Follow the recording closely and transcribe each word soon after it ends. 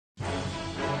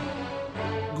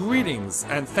Greetings,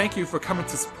 and thank you for coming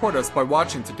to support us by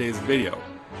watching today's video.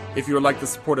 If you would like to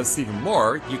support us even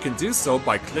more, you can do so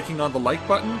by clicking on the like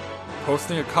button,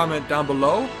 posting a comment down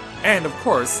below, and of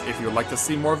course, if you would like to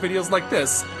see more videos like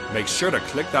this, make sure to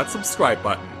click that subscribe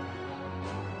button.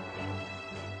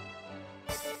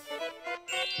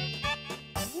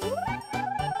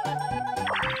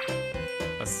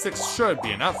 A 6 should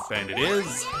be enough, and it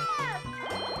is.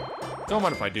 Don't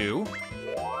mind if I do.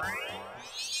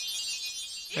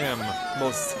 I am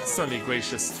most certainly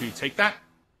gracious to take that.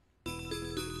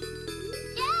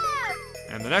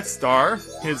 And the next star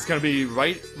is going to be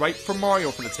right for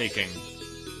Mario for the taking.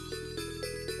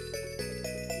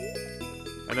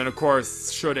 And then of course,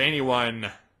 should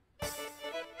anyone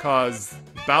cause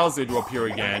Bowser to appear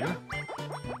again,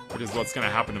 which is what's going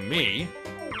to happen to me,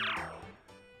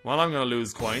 well, I'm going to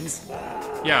lose coins.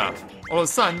 Yeah, all of a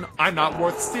sudden, I'm not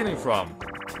worth stealing from.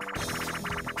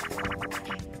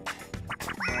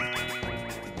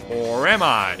 Or am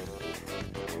I?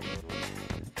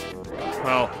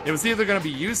 Well, it was either going to be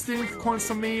you stealing coins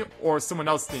from me, or someone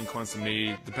else stealing coins from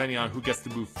me, depending on who gets to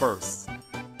move first.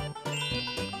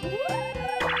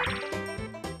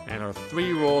 And our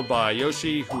 3 rolled by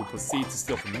Yoshi, who proceeds to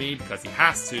steal from me because he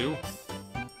has to.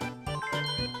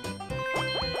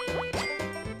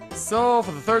 So,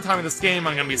 for the 3rd time in this game,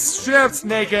 I'm going to be stripped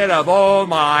naked of all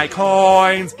my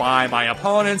coins by my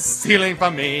opponents stealing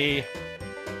from me.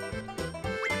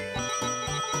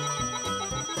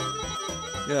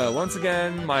 Yeah, once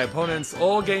again, my opponents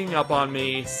all ganging up on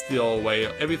me, steal away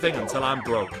everything until I'm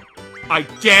broke.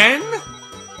 Again?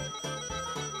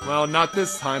 Well, not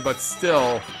this time, but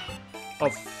still, a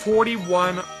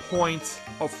 41 coin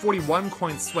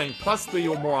swing, plus 3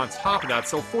 or more on top of that,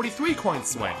 so 43 coin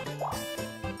swing.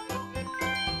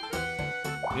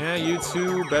 Yeah, you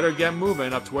two better get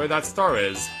moving up to where that star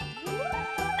is.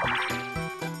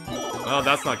 Well,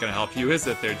 that's not gonna help you, is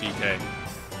it there, DK?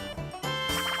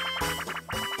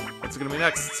 What's gonna be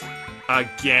next?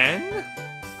 Again?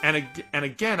 And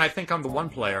again, I think I'm the 1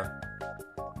 player.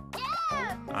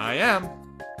 I am.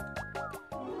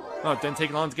 Oh, it didn't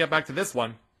take long to get back to this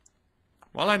one.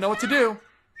 Well, I know what to do.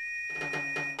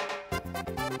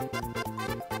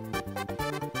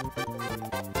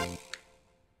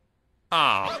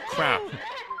 Ah, crap.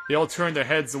 They all turned their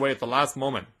heads away at the last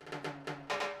moment.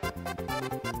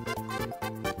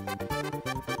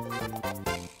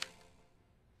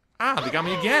 Ah, they got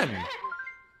me again.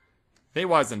 They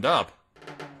wisened up.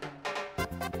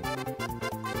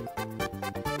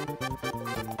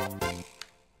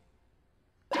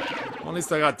 Well, at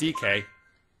least I got DK.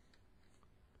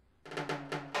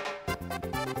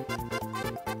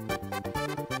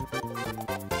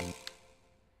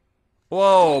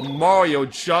 Whoa, Mario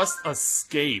just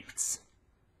escaped.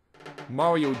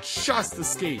 Mario just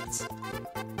escaped.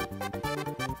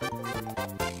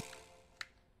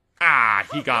 Ah,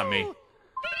 he got me.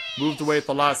 Moved away at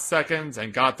the last second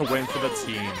and got the win for the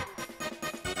team.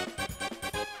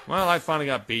 Well, I finally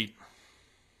got beat.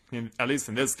 At least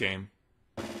in this game.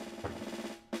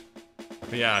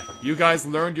 But yeah, you guys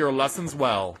learned your lessons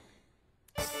well.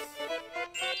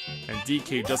 And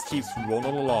DK just keeps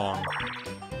rolling along.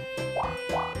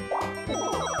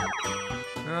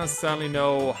 Sadly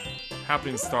no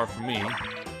happening star for me.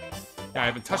 Yeah, I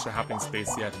haven't touched a happening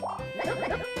space yet.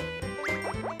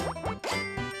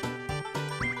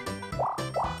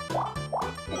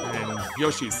 And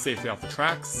Yoshi's safely off the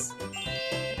tracks.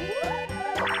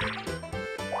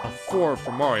 A 4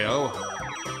 for Mario.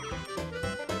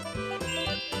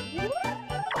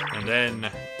 And then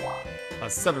a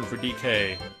 7 for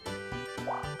DK.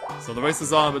 So the race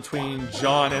is on between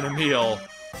John and Emil.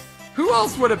 Who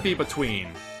else would it be between?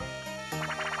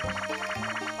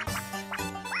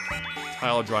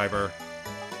 Tile driver.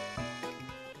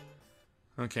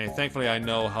 Okay, thankfully I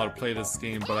know how to play this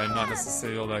game, but I'm not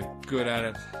necessarily that good at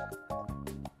it.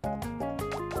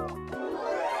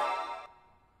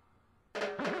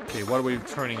 Okay, what are we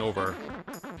turning over?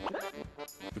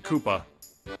 The Koopa.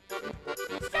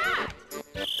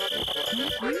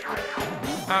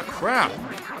 Ah, crap!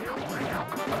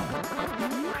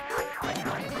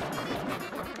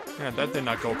 Yeah, that did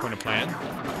not go according to plan.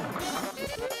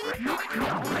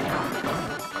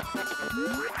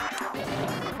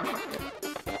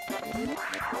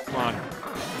 Come on.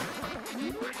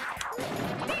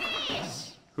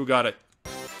 Who got it?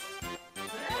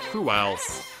 Who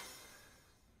else?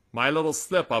 My little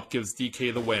slip-up gives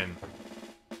DK the win.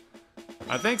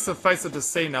 I think suffice it to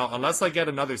say now, unless I get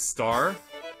another star,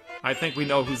 I think we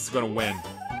know who's gonna win.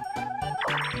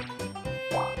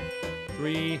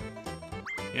 3.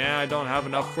 Yeah, I don't have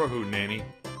enough for Hootenanny.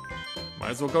 Might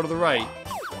as well go to the right.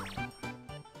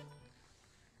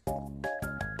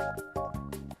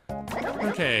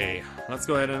 Okay, let's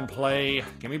go ahead and play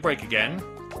Gimme Break again.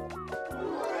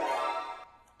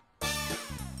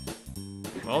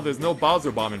 Well, there's no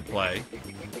Bowser Bomb in play.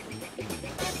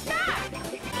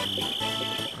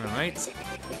 Alright.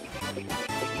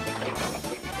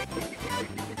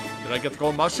 Did I get the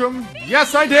gold mushroom?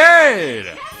 Yes, I did!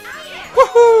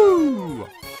 Woohoo!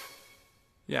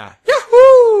 Yeah.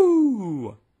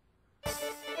 Yahoo!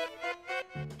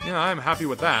 Yeah, I'm happy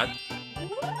with that.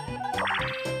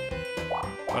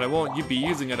 But I won't be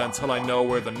using it until I know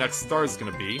where the next star is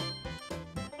gonna be.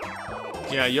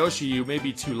 Yeah, Yoshi, you may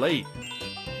be too late.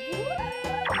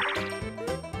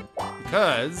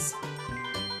 Because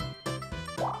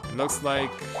it looks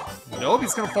like nope,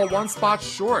 he's gonna fall one spot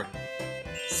short.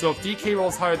 So if DK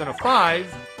rolls higher than a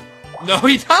 5, no,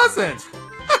 he doesn't.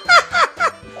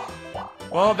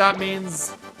 Well, that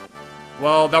means,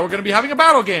 well, that we're gonna be having a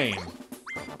battle game.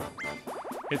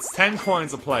 It's 10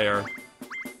 coins a player.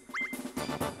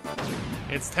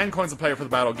 It's 10 coins a player for the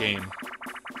battle game.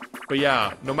 But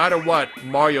yeah, no matter what,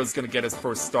 Mario's gonna get his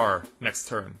first star next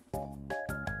turn.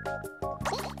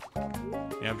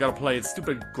 Yeah, I've gotta play a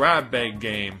stupid grab bag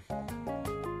game.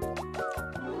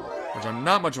 Which I'm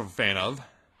not much of a fan of.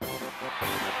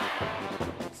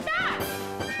 Stop!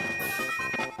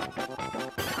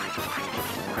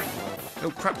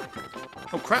 Oh crap.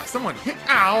 Oh crap, someone hit.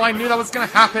 Ow, I knew that was gonna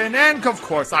happen, and of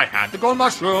course I had the gold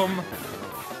mushroom.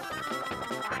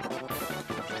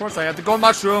 Of course I had the gold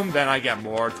mushroom, then I get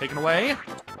more taken away.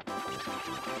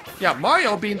 Yeah,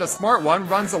 Mario, being the smart one,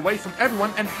 runs away from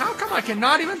everyone, and how come I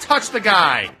cannot even touch the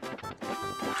guy?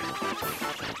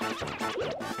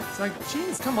 It's like,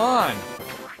 jeez, come on.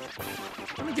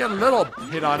 Let me get a little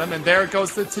hit on him, and there it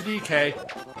goes to DK.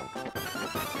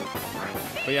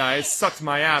 But yeah, I sucked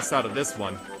my ass out of this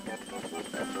one.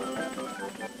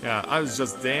 Yeah, I was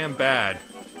just damn bad.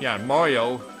 Yeah,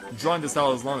 Mario, drawing this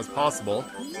out as long as possible.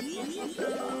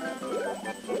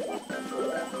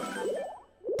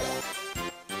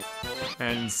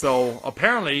 And so,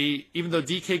 apparently, even though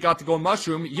DK got the gold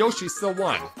mushroom, Yoshi still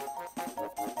won.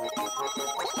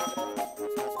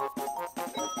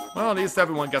 Well, at least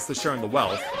everyone gets to share in the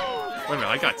wealth. Wait a minute,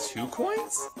 I got 2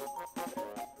 coins?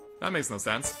 That makes no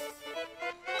sense.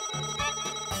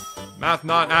 Math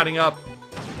not adding up.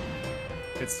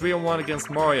 It's 3-1 against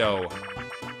Mario.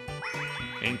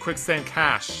 In Quicksand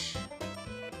Cash.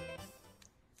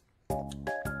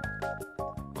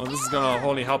 Well, this is gonna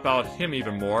only help out him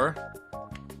even more.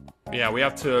 Yeah, we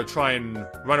have to try and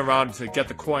run around to get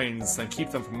the coins and keep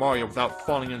them from Mario without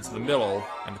falling into the middle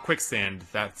and the quicksand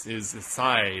that is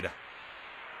inside.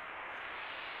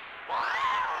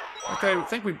 Okay,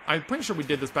 I'm pretty sure we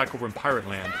did this back over in Pirate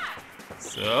Land.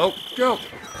 So, go!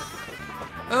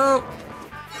 Oh!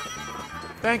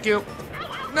 Thank you.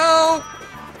 No!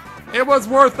 It was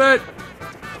worth it!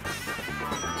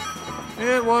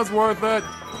 It was worth it!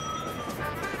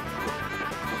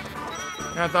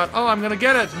 And I thought, oh, I'm gonna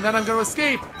get it, and then I'm gonna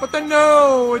escape. But then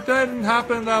no, it didn't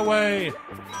happen that way.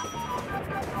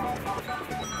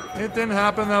 It didn't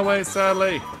happen that way,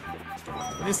 sadly.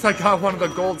 At least I got one of the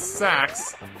gold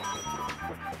sacks.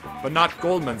 But not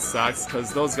Goldman Sachs,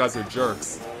 because those guys are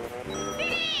jerks.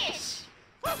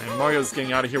 And Mario's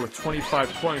getting out of here with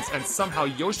 25 coins, and somehow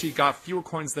Yoshi got fewer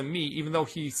coins than me, even though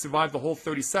he survived the whole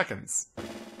 30 seconds.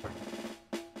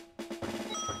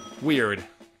 Weird.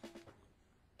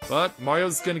 But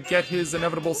Mario's gonna get his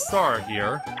inevitable star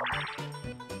here.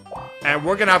 And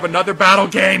we're gonna have another battle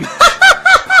game!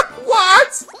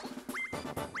 What?!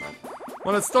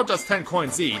 Well, it's still just 10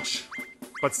 coins each.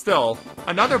 But still,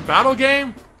 another battle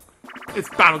game? It's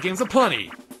battle games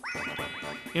aplenty!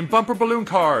 In bumper balloon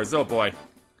cars, oh boy.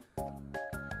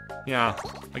 Yeah,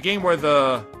 a game where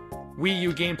the Wii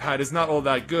U gamepad is not all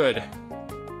that good.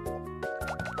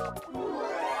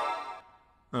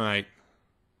 Alright.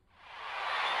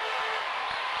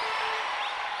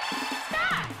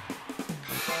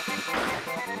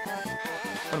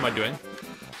 What am I doing?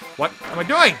 What am I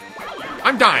doing?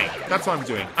 I'm dying! That's what I'm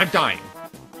doing. I'm dying.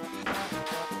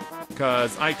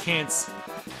 Because I can't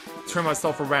turn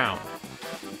myself around.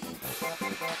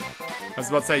 I was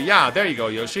about to say, yeah, there you go,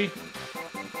 Yoshi.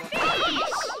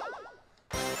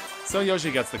 So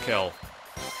Yoshi gets the kill.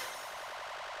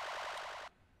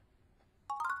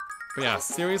 But yeah,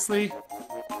 seriously?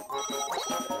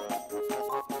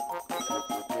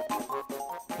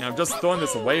 Yeah, I'm just throwing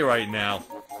this away right now.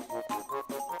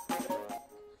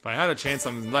 If I had a chance,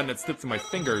 I'm letting it slip through my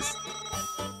fingers.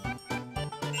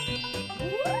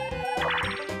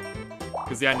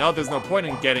 Because yeah, now there's no point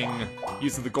in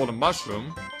using the golden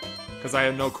mushroom. Because I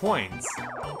have no coins.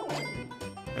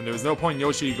 And there's no point in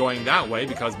Yoshi going that way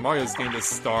because Mario's getting this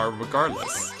star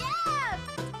regardless.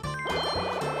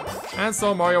 And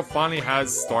so Mario finally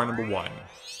has star number 1.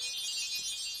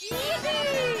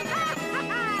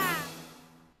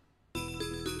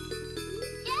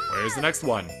 Where's the next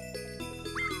one?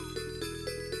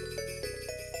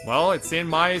 Well, it's in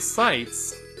my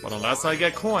sights, but unless I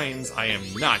get coins, I am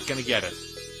not gonna get it.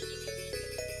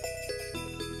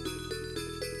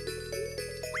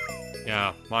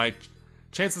 Yeah, my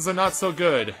chances are not so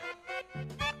good.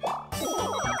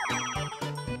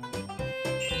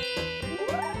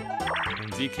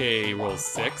 And DK rolls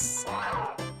 6.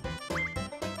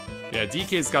 Yeah,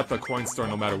 DK's got the coin store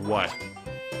no matter what.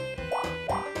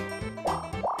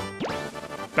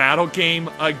 Battle game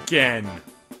again.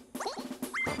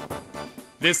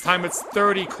 This time it's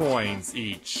 30 coins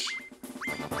each.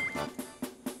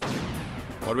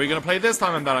 What are we gonna play this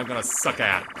time that I'm gonna suck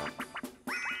at?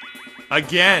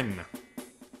 Again!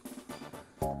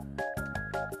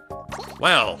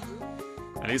 Well,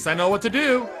 at least I know what to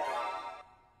do.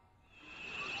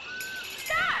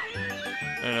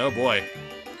 And oh boy.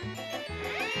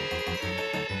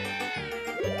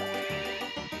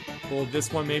 Pull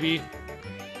this one maybe.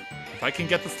 If I can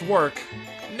get this to work.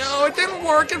 No, it didn't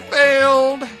work, it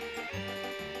failed!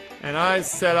 And I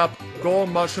set up gold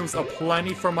mushrooms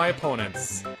aplenty for my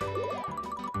opponents.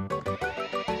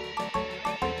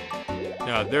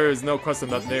 Yeah, there is no question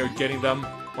that they're getting them,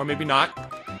 or maybe not.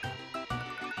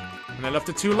 And I left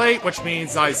it too late, which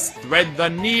means I thread the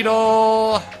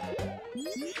needle!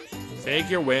 Take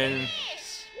your win.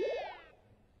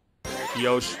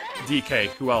 Yosh, DK,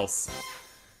 who else?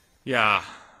 Yeah.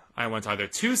 I went either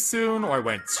too soon or I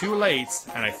went too late,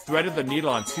 and I threaded the needle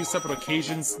on 2 separate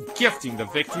occasions, gifting the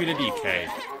victory to DK.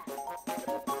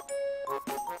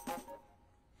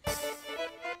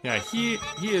 Yeah, he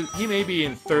may be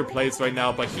in 3rd place right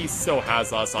now, but he still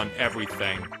has us on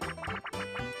everything.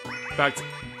 In fact,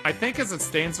 I think as it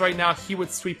stands right now, he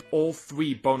would sweep all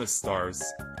 3 bonus stars.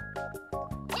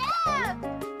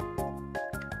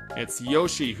 It's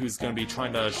Yoshi who's going to be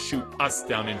trying to shoot us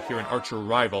down in here, an Archer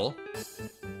rival.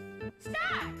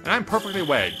 And I'm perfectly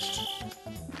wedged.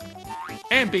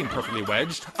 And being perfectly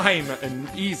wedged, I'm an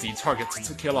easy target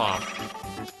to kill off.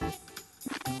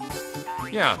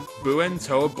 Yeah, Boo and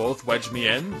Toad both wedged me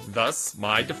in, thus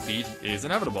my defeat is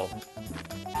inevitable.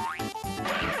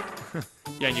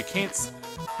 Yeah, and you can't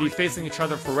be facing each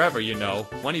other forever, you know.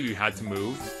 One of you had to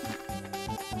move.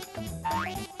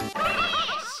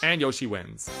 And Yoshi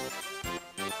wins.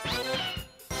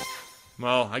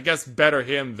 Well, I guess better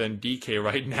him than DK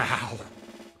right now.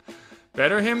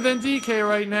 Better him than DK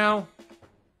right now.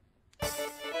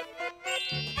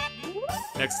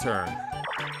 Next turn.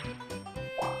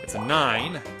 It's a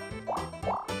 9.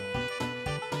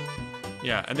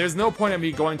 Yeah, and there's no point in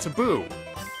me going to Boo.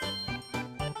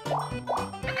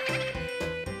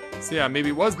 So yeah, maybe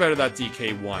it was better that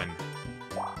DK won.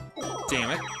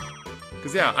 Damn it.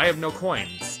 Because yeah, I have no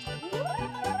coins.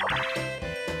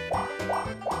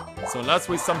 So unless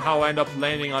we somehow end up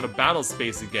landing on a battle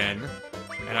space again,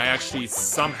 and I actually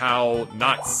somehow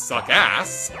not suck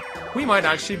ass, I might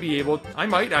actually be able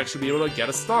to get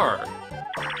a star.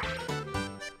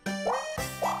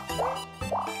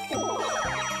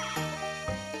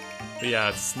 But yeah,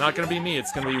 it's not gonna be me,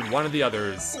 it's gonna be one of the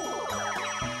others.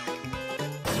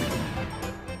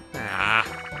 Ah.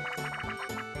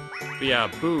 But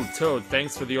yeah, Boo, Toad,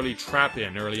 thanks for the early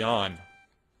trap-in early on.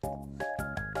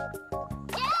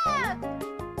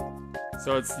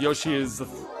 So it's Yoshi's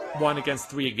 1 against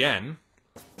 3 again.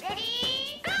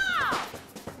 Ready, go!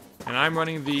 And I'm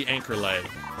running the anchor leg.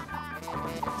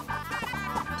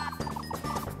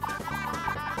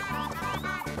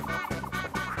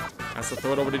 Has to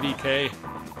throw it over to DK.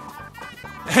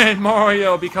 And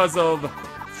Mario, because of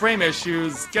frame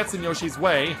issues, gets in Yoshi's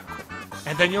way.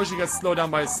 And then Yoshi gets slowed down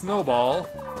by a snowball.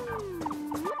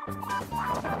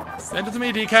 Send it to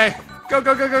me, DK! Go,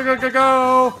 go, go, go, go, go,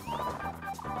 go!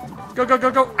 Go, go,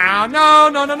 go, go! Ow, no,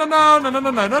 no, no, no, no, no, no,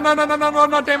 no, no, no, no, no, no, no, no,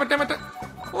 no, damn it, damn it!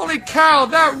 Holy cow,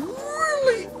 that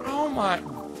really, oh my.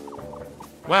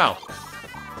 Well,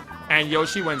 and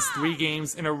Yoshi wins 3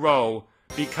 games in a row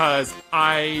because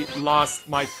I lost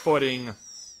my footing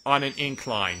on an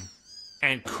incline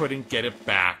and couldn't get it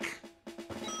back.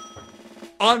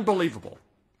 Unbelievable.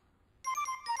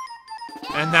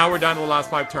 And now we're down to the last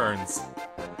 5 turns.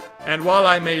 And while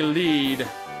I may lead,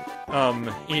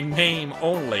 in name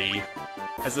only,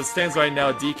 as it stands right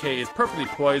now, DK is perfectly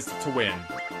poised to win.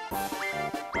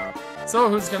 So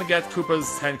who's gonna get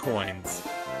Koopa's 10 coins?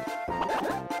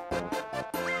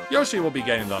 Yoshi will be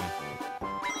getting them.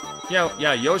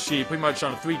 Yeah, Yoshi pretty much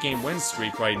on a 3-game win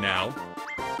streak right now.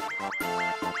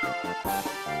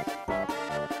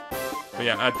 But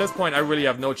yeah, at this point I really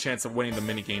have no chance of winning the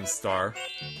minigame star.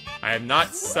 I have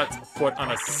not set foot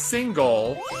on a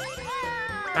single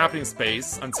happening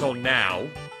space until now.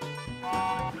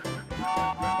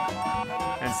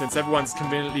 And since everyone's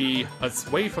conveniently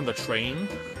away from the train,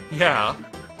 yeah.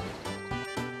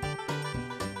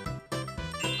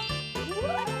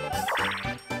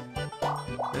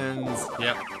 And,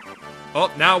 yep.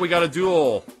 Oh, now we got a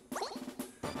duel.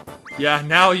 Yeah,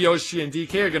 now Yoshi and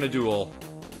DK are gonna duel.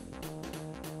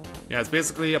 Yeah, it's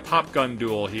basically a pop gun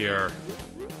duel here.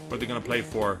 What are they gonna play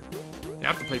for? They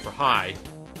have to play for high.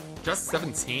 Just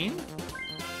 17?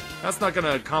 That's not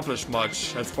gonna accomplish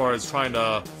much as far as trying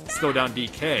to slow down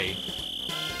DK.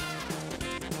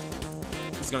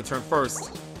 Who's gonna turn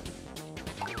first?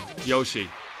 Yoshi.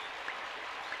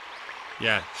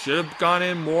 Yeah, should have gone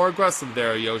in more aggressive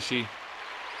there, Yoshi.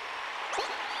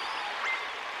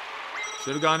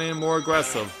 Should have gone in more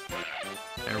aggressive.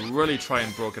 And really try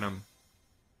and broken him.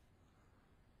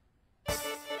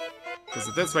 Because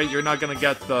at this rate, you're not gonna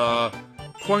get the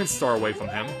coin star away from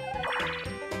him.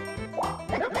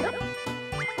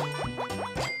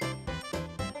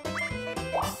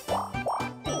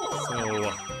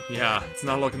 So, yeah, it's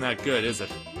not looking that good, is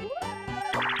it?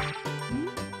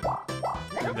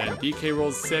 And then DK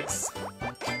rolls 6.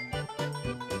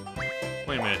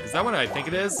 Wait a minute, is that what I think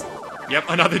it is? Yep,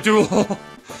 another duel!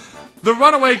 The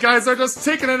runaway guys are just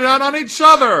taking it out on each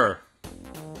other!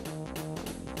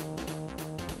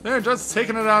 They're just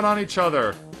taking it out on each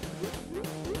other.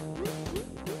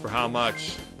 For how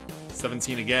much?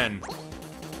 17 again.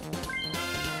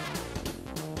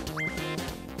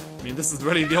 I mean, this is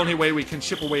really the only way we can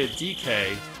chip away at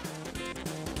DK.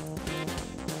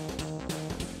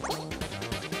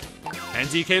 And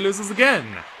DK loses again.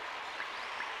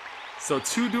 So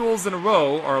 2 duels in a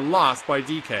row are lost by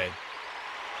DK.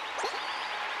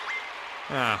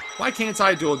 Ah, why can't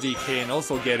I duel DK and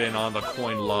also get in on the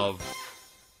coin love?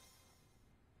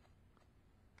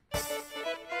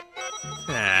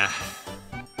 Ah.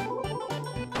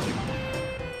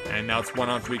 And now it's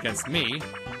 1-on-3 against me.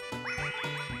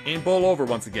 And bowl over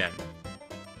once again.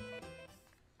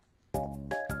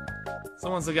 So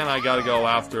once again, I gotta go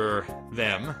after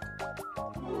them.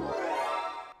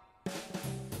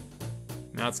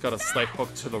 Now it's got a slight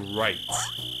hook to the right.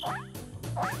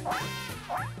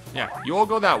 Yeah, you all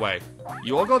go that way.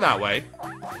 You all go that way.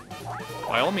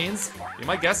 By all means, be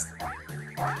my guest.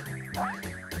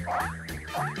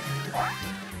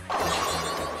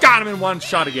 Got him in one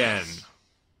shot again.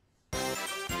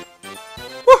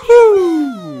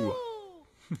 Woohoo!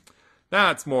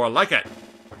 That's more like it.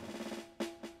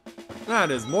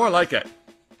 That is more like it.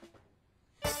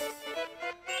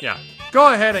 Yeah,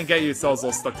 go ahead and get yourselves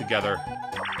all stuck together.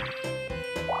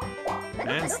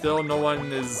 And still no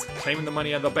one is claiming the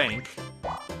money at the bank.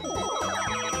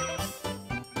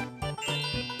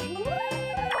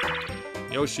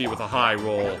 Yoshi with a high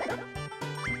roll.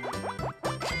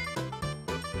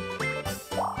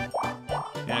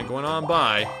 And going on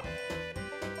by.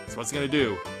 So what's he gonna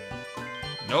do?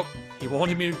 Nope, he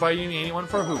won't even be inviting anyone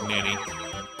for a hootenanny.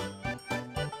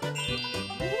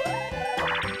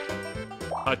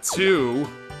 A 2.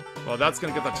 Well, that's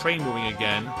gonna get the train moving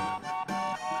again.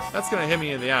 That's gonna hit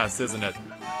me in the ass, isn't it?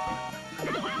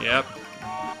 Yep.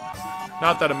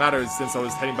 Not that it matters since I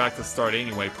was heading back to start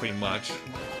anyway, pretty much.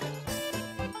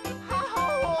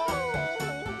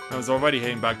 I was already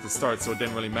heading back to start, so it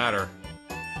didn't really matter.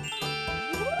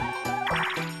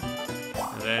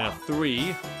 And then a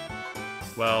 3.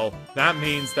 Well, that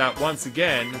means that once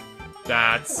again,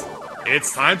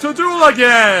 it's time to duel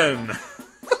again!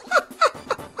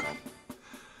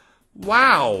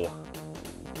 Wow!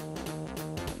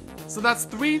 So that's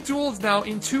 3 duels now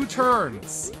in 2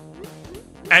 turns.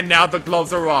 And now the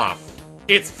gloves are off.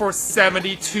 It's for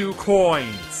 72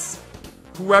 coins.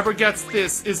 Whoever gets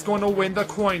this is going to win the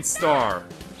coin star.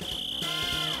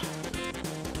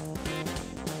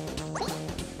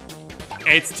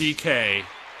 It's DK.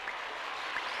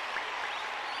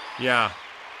 Yeah.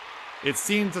 It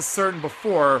seemed certain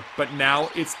before, but now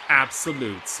it's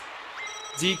absolute.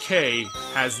 DK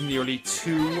has nearly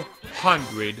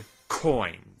 200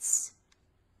 coins.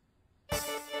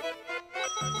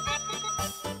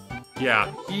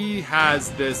 Yeah, he has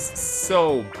this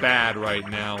so bad right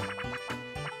now.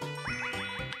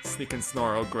 Sneak and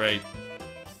snore, oh great.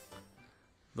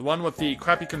 The one with the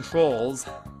crappy controls.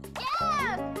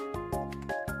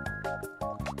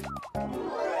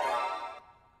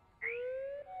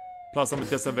 Plus I'm a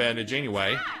disadvantage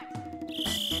anyway.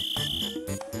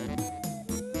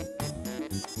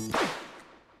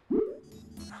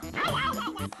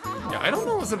 Yeah, I don't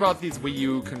know what's about these Wii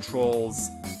U controls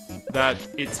that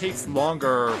it takes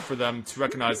longer for them to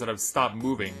recognize that I've stopped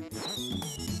moving.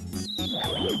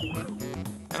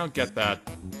 don't get that.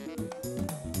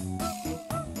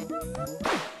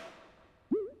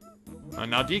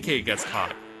 Now DK gets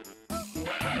caught.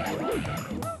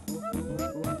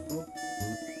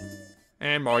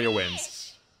 And Mario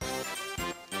wins.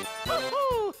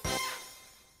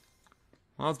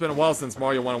 Well, it's been a while since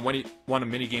Mario won a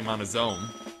minigame on his own.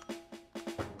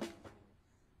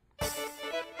 But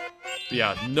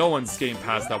yeah, no one's getting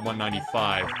past that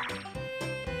 195.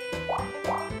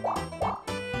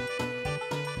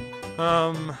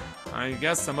 I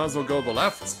guess I might as well go to the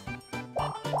left.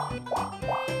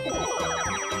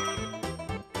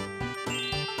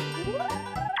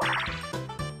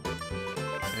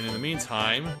 And in the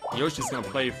meantime, Yoshi's gonna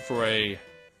play for a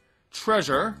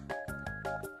treasure.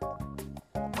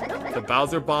 The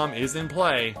Bowser Bomb is in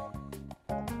play.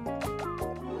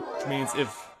 Which means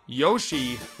if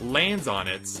Yoshi lands on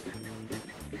it,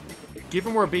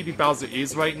 given where Baby Bowser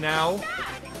is right now,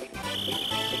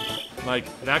 like,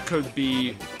 that could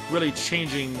be really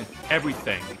changing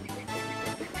everything.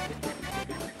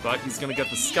 But he's gonna get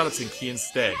the skeleton key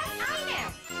instead.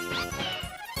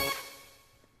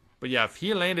 But yeah, if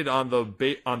he landed on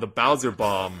the Bowser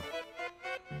Bomb,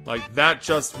 like, that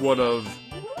just would have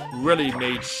really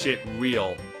made shit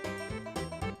real.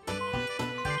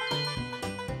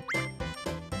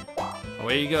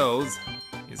 Away he goes.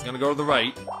 He's gonna go to the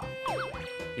right.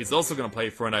 He's also gonna play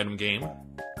for an item game.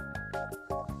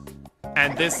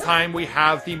 And this time we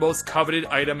have the most coveted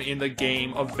item in the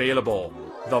game available.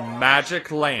 The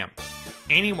Magic Lamp.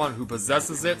 Anyone who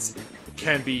possesses it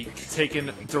can be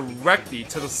taken directly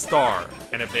to the star.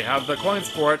 And if they have the coins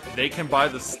for it, they can buy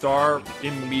the star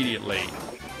immediately.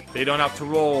 They don't have to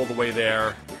roll all the way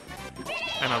there.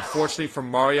 And unfortunately for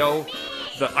Mario,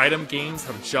 the item games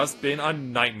have just been a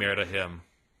nightmare to him.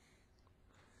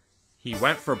 He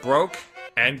went for broke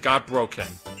and got broken.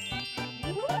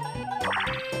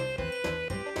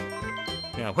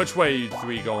 Yeah, which way are you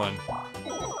three going?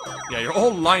 Yeah, you're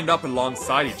all lined up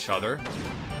alongside each other.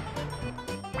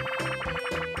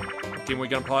 What game are we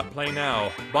gonna play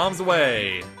now? Bombs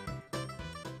away!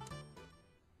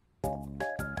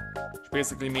 Which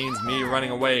basically means me running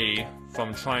away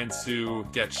from trying to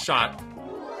get shot.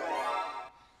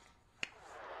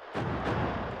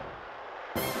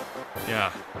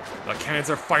 Yeah, the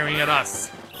cannons are firing at us!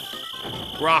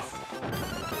 We're off!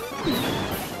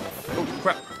 Oh,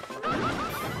 crap!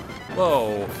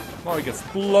 Whoa, Mario gets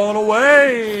blown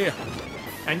away!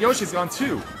 And Yoshi's gone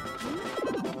too.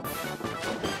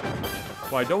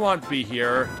 What I don't want to be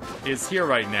here is here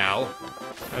right now.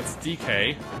 That's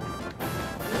DK.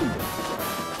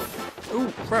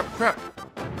 Ooh, crap.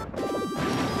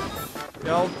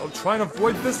 Yeah, I'll try and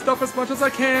avoid this stuff as much as I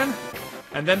can.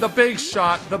 And then the big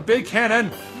shot, the big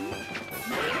cannon.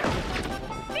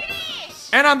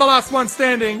 And I'm the last one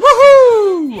standing.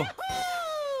 Woohoo!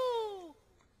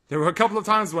 There were a couple of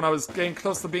times when I was getting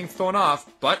close to being thrown off,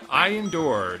 but I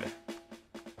endured.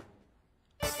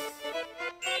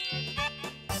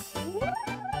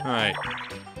 Alright.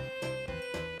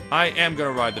 I am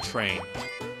gonna ride the train.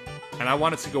 And I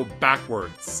want it to go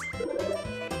backwards.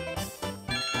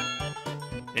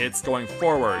 It's going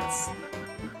forwards.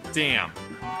 Damn.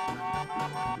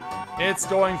 It's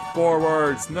going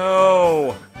forwards.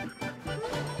 No!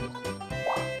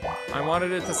 I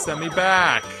wanted it to send me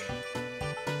back.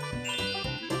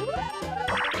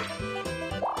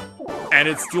 And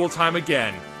it's duel time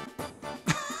again.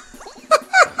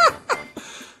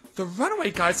 The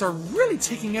runaway guys are really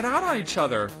taking it out on each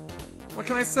other. What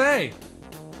can I say?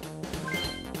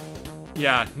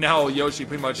 Yeah, now Yoshi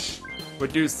pretty much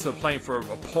reduced to playing for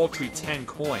a paltry 10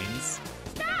 coins.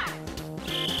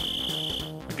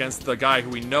 Against the guy who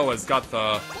we know has got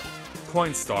the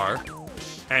coin star.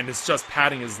 And is just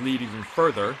padding his lead even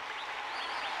further.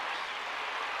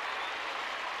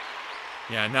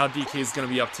 Yeah, now DK is going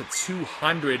to be up to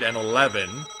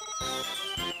 211.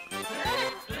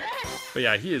 But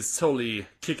yeah, he is totally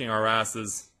kicking our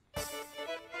asses.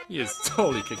 He is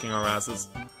totally kicking our asses.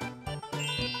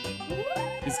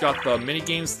 He's got the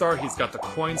minigame star, he's got the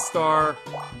coin star.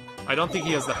 I don't think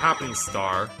he has the happening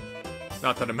star.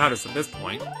 Not that it matters at this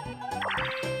point.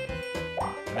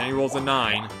 And then he rolls a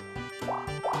 9.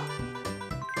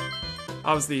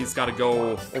 Obviously, he's got to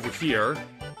go over here.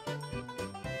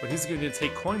 But he's going to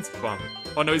take coins from.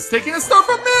 Oh no, he's taking a star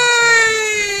from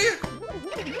me!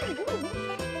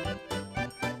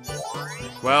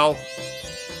 Well,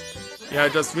 yeah, I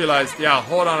just realized, yeah,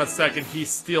 hold on a second, he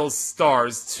steals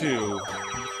stars too.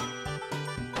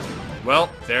 Well,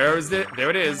 there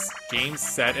it is. Game,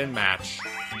 set, and match.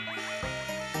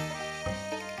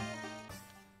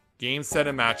 Game, set,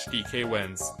 and match, DK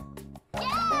wins.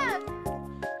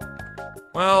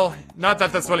 Well, not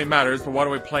that this really matters, but why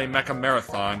don't we play Mecha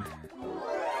Marathon?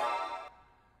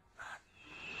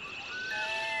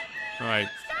 Alright.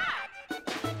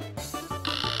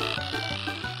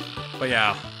 But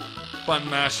yeah, button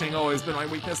mashing always been my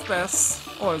weakness. This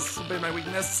always been my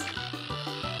weakness.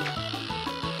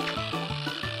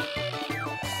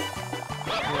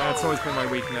 Yeah, it's always been my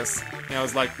weakness. Yeah, I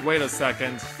was like, wait a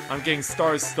second, I'm getting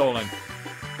stars stolen.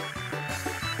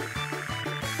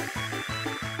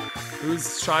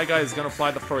 Whose Shy Guy is gonna fly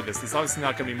the furthest? It's obviously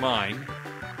not gonna be mine.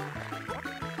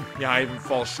 Yeah, I even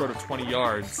fall short of 20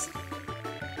 yards.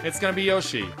 It's gonna be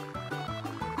Yoshi.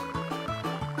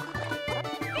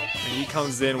 And he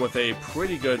comes in with a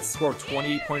pretty good score of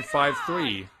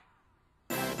 20.53.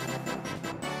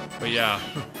 But yeah,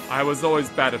 I was always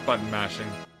bad at button mashing.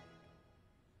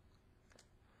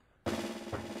 But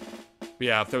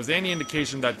yeah, if there was any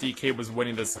indication that DK was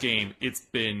winning this game, it's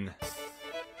been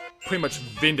pretty much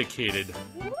vindicated.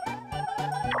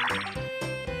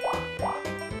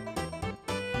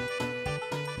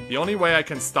 The only way I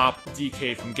can stop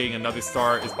DK from getting another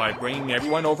star is by bringing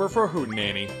everyone over for a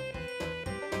hootenanny.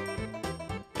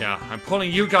 Yeah, I'm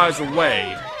pulling you guys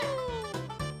away.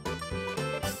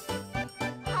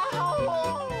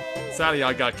 Sadly,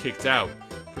 I got kicked out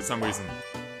for some reason.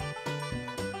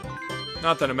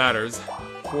 Not that it matters.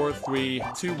 4, 3,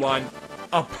 2, 1.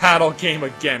 A battle game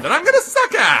again that I'm gonna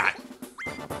suck at!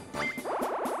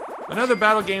 Another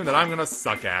battle game that I'm gonna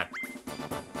suck at.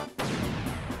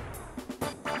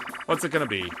 What's it gonna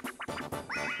be?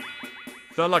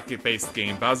 The lucky-based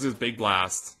game, Bowser's Big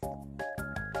Blast.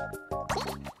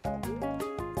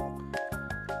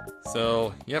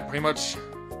 So, yeah, pretty much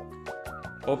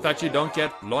hope that you don't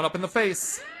get blown up in the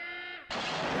face.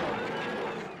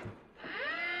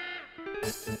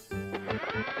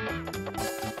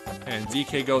 And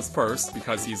DK goes first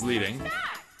because he's leading.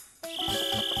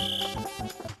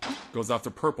 Goes after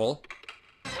purple.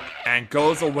 And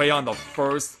goes away on the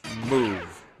first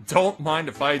move. Don't mind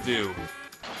if I do.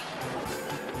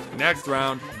 Next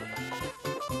round.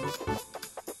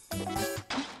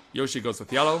 Yoshi goes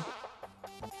with yellow.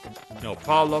 No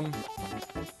problem.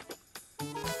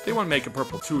 They wouldn't make it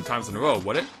purple 2 times in a row,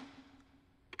 would it?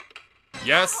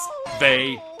 Yes,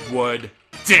 they would.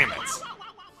 Damn it!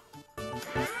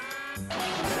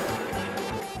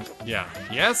 Yeah,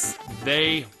 yes,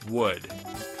 they would.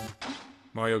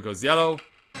 Mario goes yellow.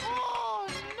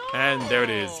 And there it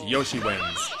is. Yoshi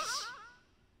wins.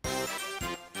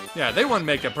 Yeah, they wouldn't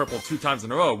make it purple 2 times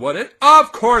in a row, would it?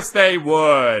 Of course they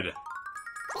would!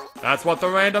 That's what the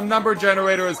random number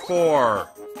generator is for.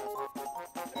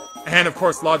 And of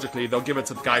course, logically, they'll give it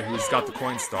to the guy who's got the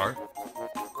coin star.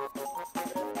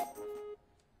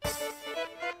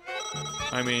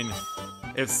 I mean,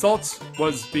 if salt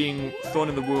was being thrown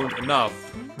in the wound enough,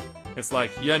 it's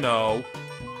like, you know.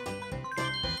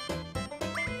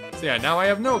 So yeah, now I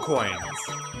have no coins.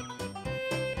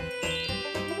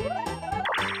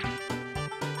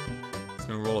 It's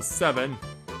gonna roll a 7.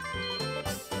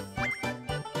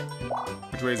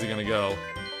 Which way is he gonna go?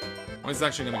 Well, he's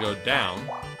actually gonna go down.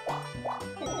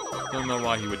 Don't know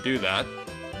why he would do that.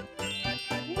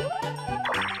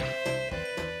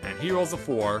 And he rolls a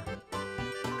 4.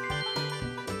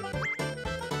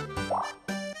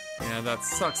 Yeah, that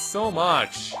sucks so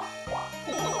much.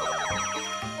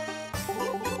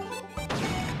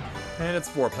 And it's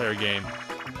a 4-player game.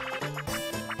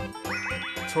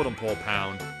 Totem pole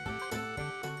pound.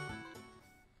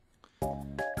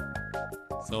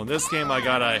 So in this game, I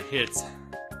gotta hit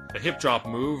the hip drop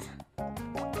move.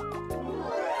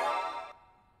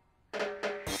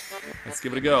 Let's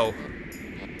give it a go.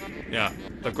 Yeah,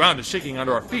 the ground is shaking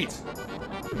under our feet.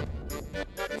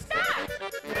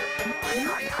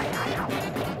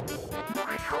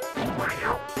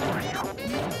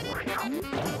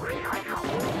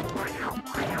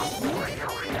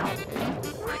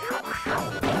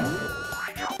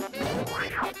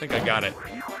 I think I got it.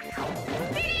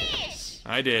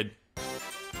 I did.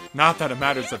 Not that it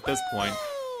matters at this point.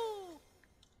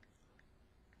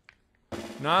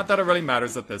 Not that it really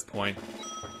matters at this point.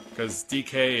 Because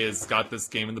DK has got this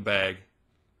game in the bag.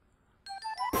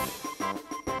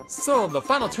 So, the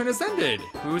final turn has ended.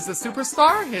 Who is the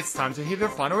superstar? It's time to hear the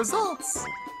final results.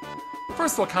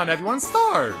 First, we'll count everyone's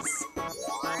stars.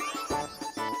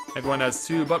 Everyone has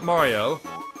 2 but Mario.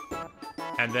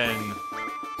 And then,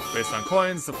 based on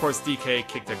coins, of course DK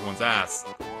kicked everyone's ass.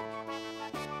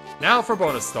 Now for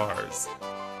bonus stars.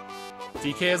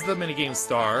 DK has the minigame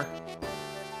star.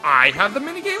 I have the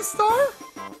minigame star?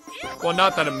 Well,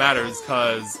 not that it matters,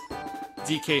 because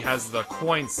DK has the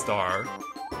coin star.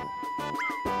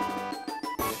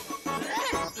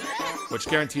 Which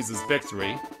guarantees his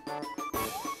victory.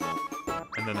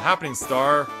 And then the happening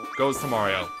star goes to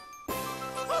Mario.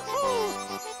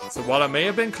 So while it may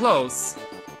have been close,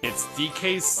 it's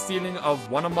DK's stealing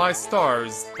of one of my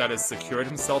stars that has secured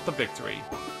himself the victory.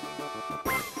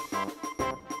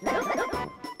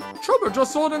 Trouble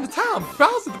just sold into town.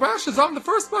 Bowser the Bash is on the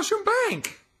first Mushroom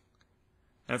Bank.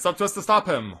 And it's up to us to stop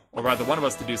him, or rather one of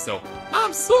us to do so.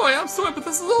 I'm sorry, but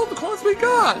this is all the coins we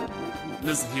got.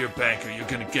 Listen here, banker, you're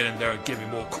gonna get in there and give me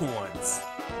more coins.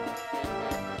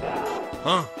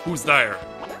 Huh? Who's there?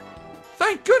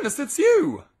 Thank goodness it's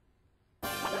you!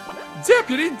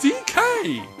 Deputy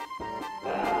DK!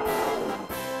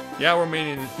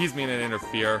 Yeah, he's meaning to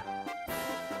interfere.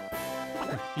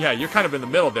 Yeah, you're kind of in the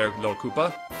middle there, little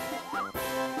Koopa.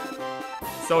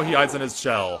 So he hides in his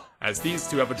shell, as these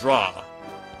two have a draw.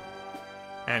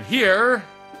 And here,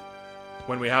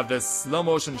 when we have this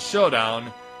slow-motion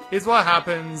showdown, is what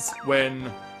happens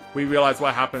when we realize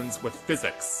what happens with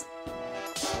physics.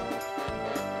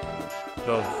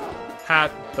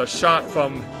 The shot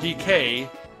from DK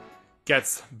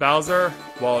gets Bowser,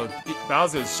 while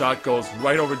Bowser's shot goes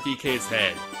right over DK's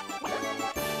head.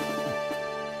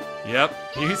 Yep,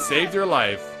 he saved your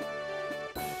life.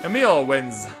 Emil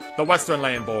wins the Western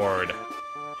Land board,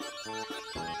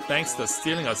 thanks to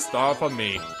stealing a star from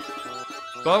me.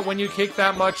 But when you kick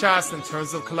that much ass in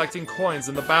terms of collecting coins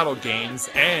in the battle games,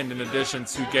 and in addition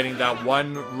to getting that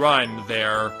one run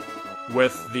there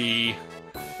with the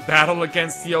battle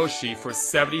against Yoshi for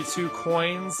 72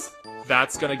 coins,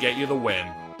 that's gonna get you the win.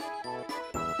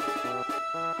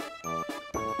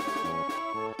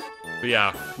 But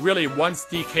yeah, really, once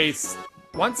DK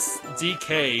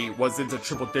was into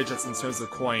triple digits in terms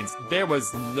of coins, there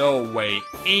was no way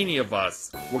any of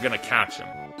us were gonna catch him.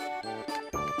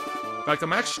 In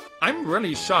fact, I'm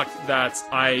really shocked that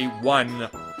I won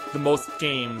the most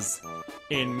games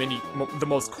in the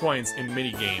most coins in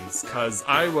mini games, cause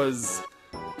I was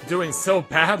doing so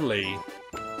badly.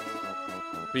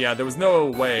 But yeah, there was no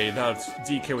way that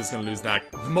DK was gonna lose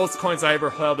that. The most coins I ever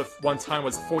held at one time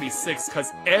was 46,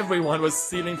 cause everyone was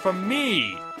stealing from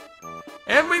me!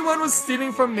 Everyone was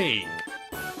stealing from me!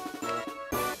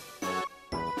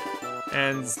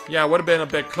 And yeah, it would have been a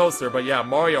bit closer, but yeah,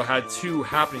 Mario had 2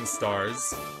 happening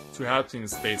stars, 2 happening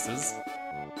spaces.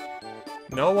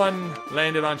 No one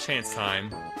landed on Chance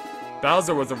Time.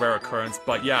 Bowser was a rare occurrence,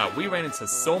 but yeah, we ran into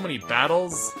so many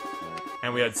battles,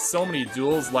 and we had so many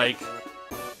duels, like,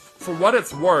 for what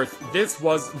it's worth, this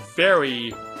was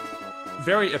very,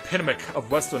 very epitomic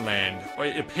of Western Land, or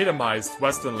it epitomized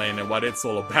Western Land and what it's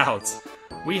all about.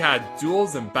 We had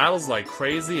duels and battles like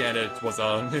crazy, and it was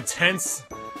an intense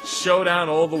showdown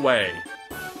all the way.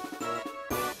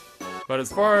 But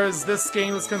as far as this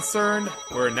game is concerned,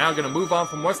 we're now going to move on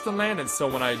from Western Land, and so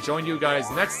when I join you guys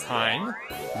next time,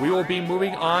 we will be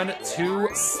moving on to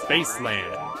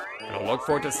Spaceland. And I look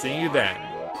forward to seeing you then.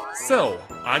 So,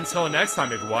 until next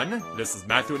time everyone, this is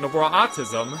Matthew with Novora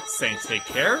Autism, saying take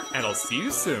care, and I'll see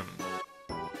you soon.